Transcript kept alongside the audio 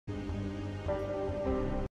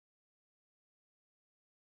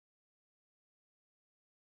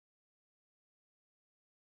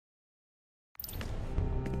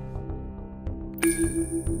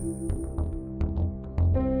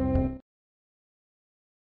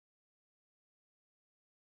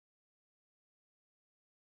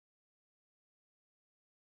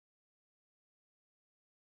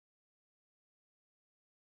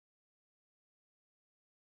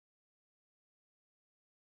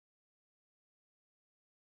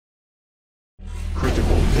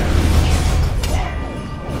Critical damage.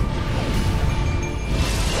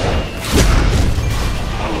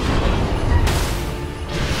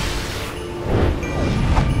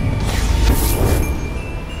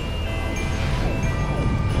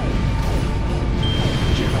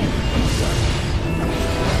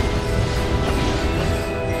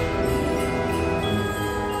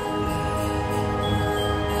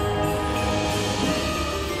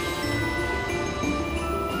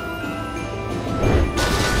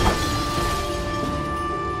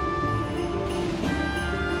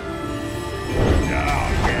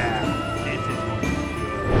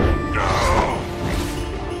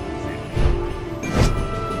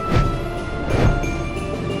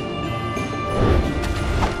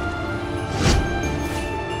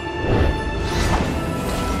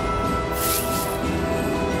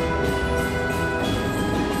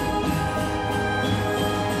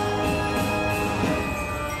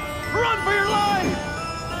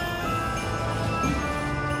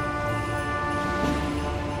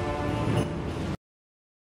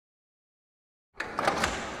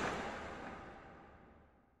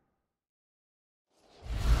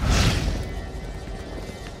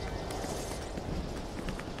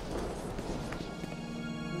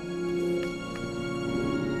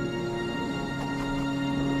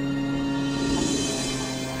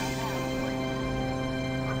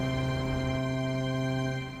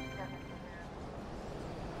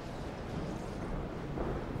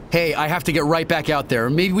 Hey, I have to get right back out there.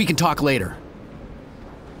 Maybe we can talk later.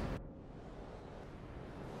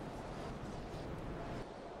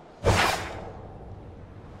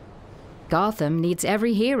 Gotham needs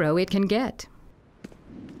every hero it can get.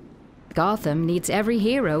 Gotham needs every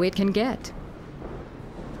hero it can get.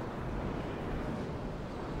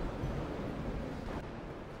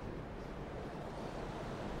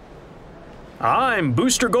 I'm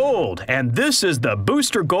Booster Gold, and this is the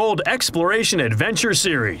Booster Gold Exploration Adventure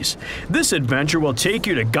Series. This adventure will take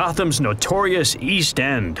you to Gotham's notorious East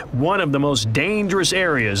End, one of the most dangerous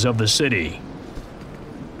areas of the city.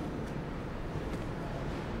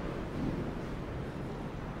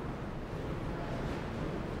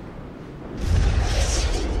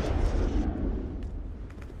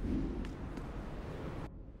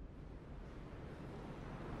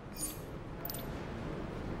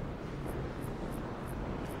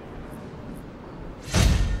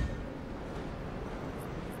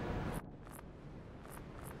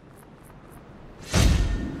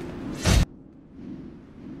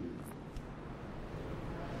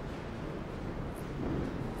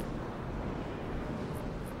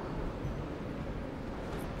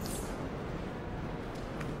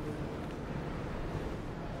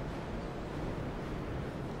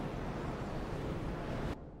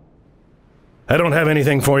 I don't have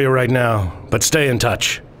anything for you right now, but stay in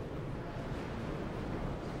touch.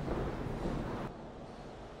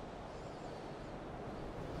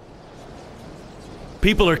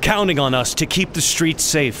 People are counting on us to keep the streets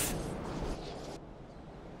safe.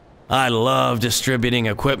 I love distributing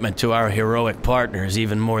equipment to our heroic partners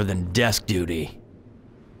even more than desk duty.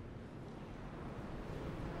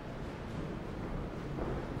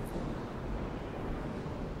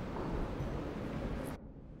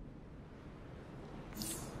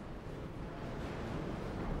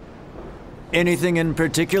 Anything in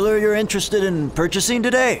particular you're interested in purchasing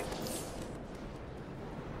today?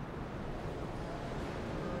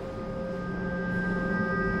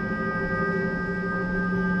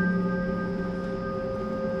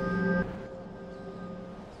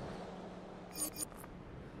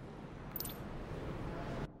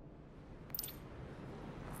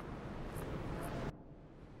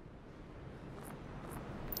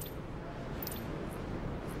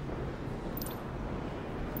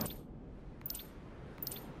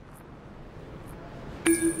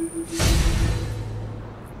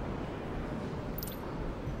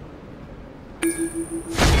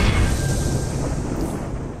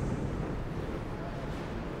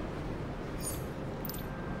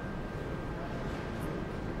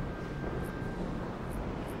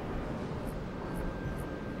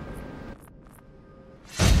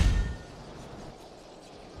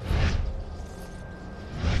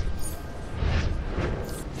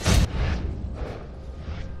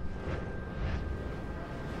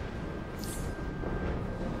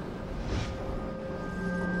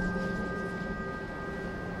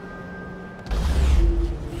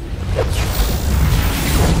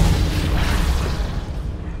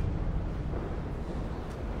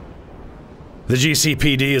 The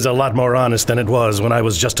GCPD is a lot more honest than it was when I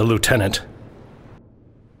was just a lieutenant.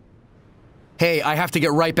 Hey, I have to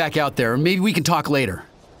get right back out there. Maybe we can talk later.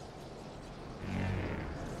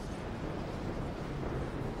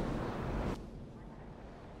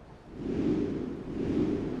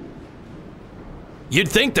 You'd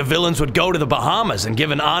think the villains would go to the Bahamas and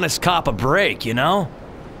give an honest cop a break, you know?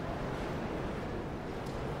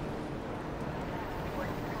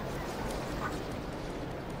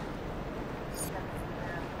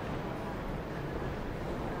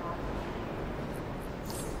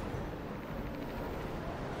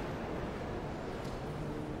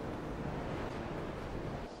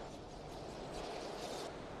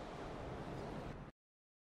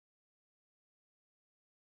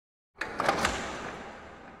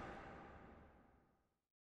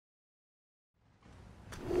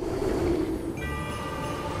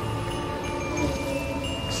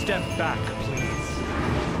 Step back, please.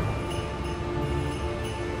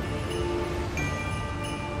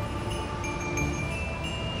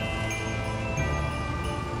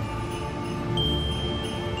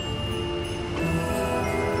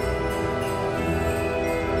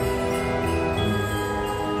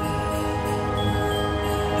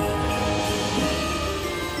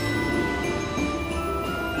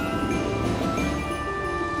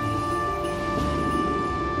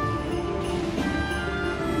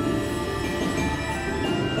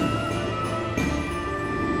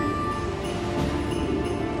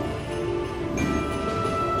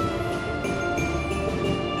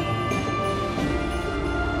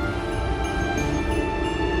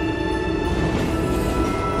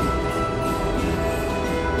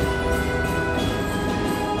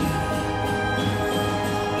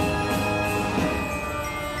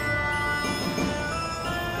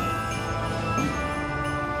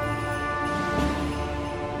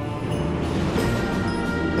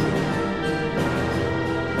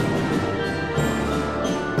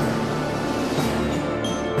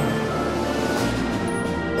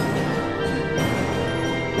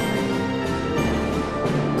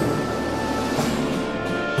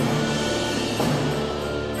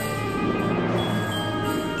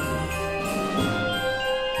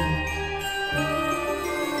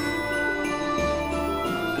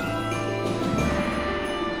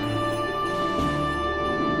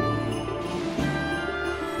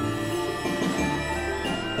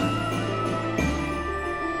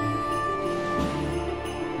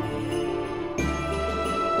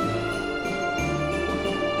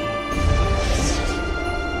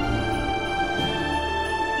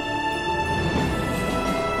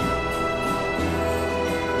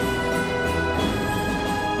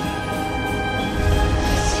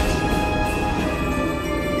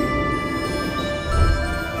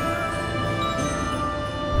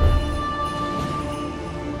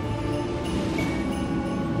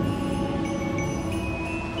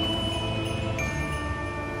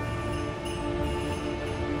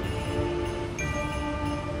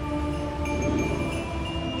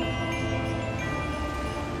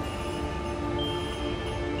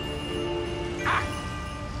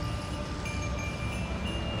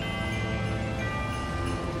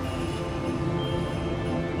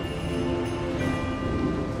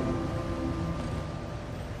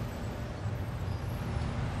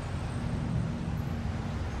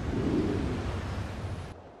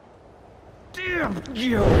 Damn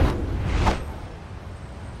you!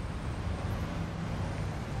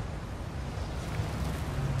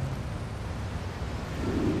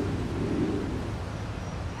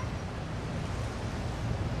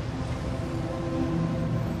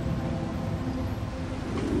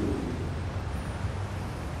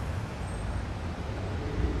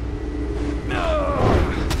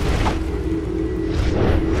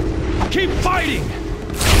 Keep fighting!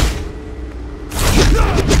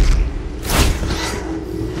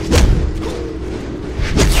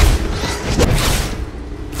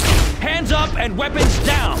 Hands up and weapons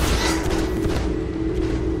down!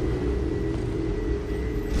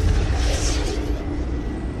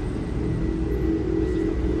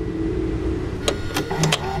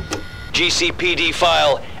 GCPD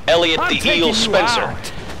file, Elliot I'm the taking Eel you Spencer.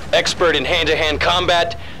 out. Expert in hand-to-hand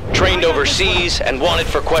combat, trained overseas, and wanted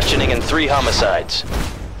for questioning in 3 homicides.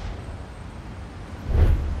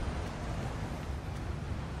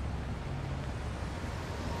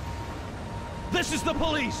 This is the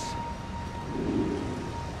police!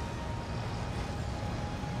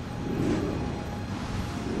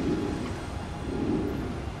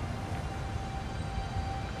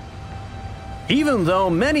 Even though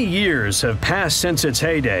many years have passed since its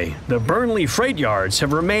heyday, the Burnley freight yards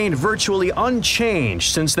have remained virtually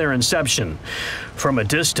unchanged since their inception. From a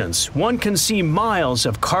distance, one can see miles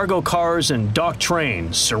of cargo cars and docked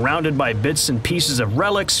trains surrounded by bits and pieces of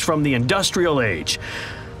relics from the industrial age.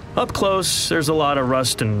 Up close, there's a lot of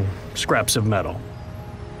rust and scraps of metal.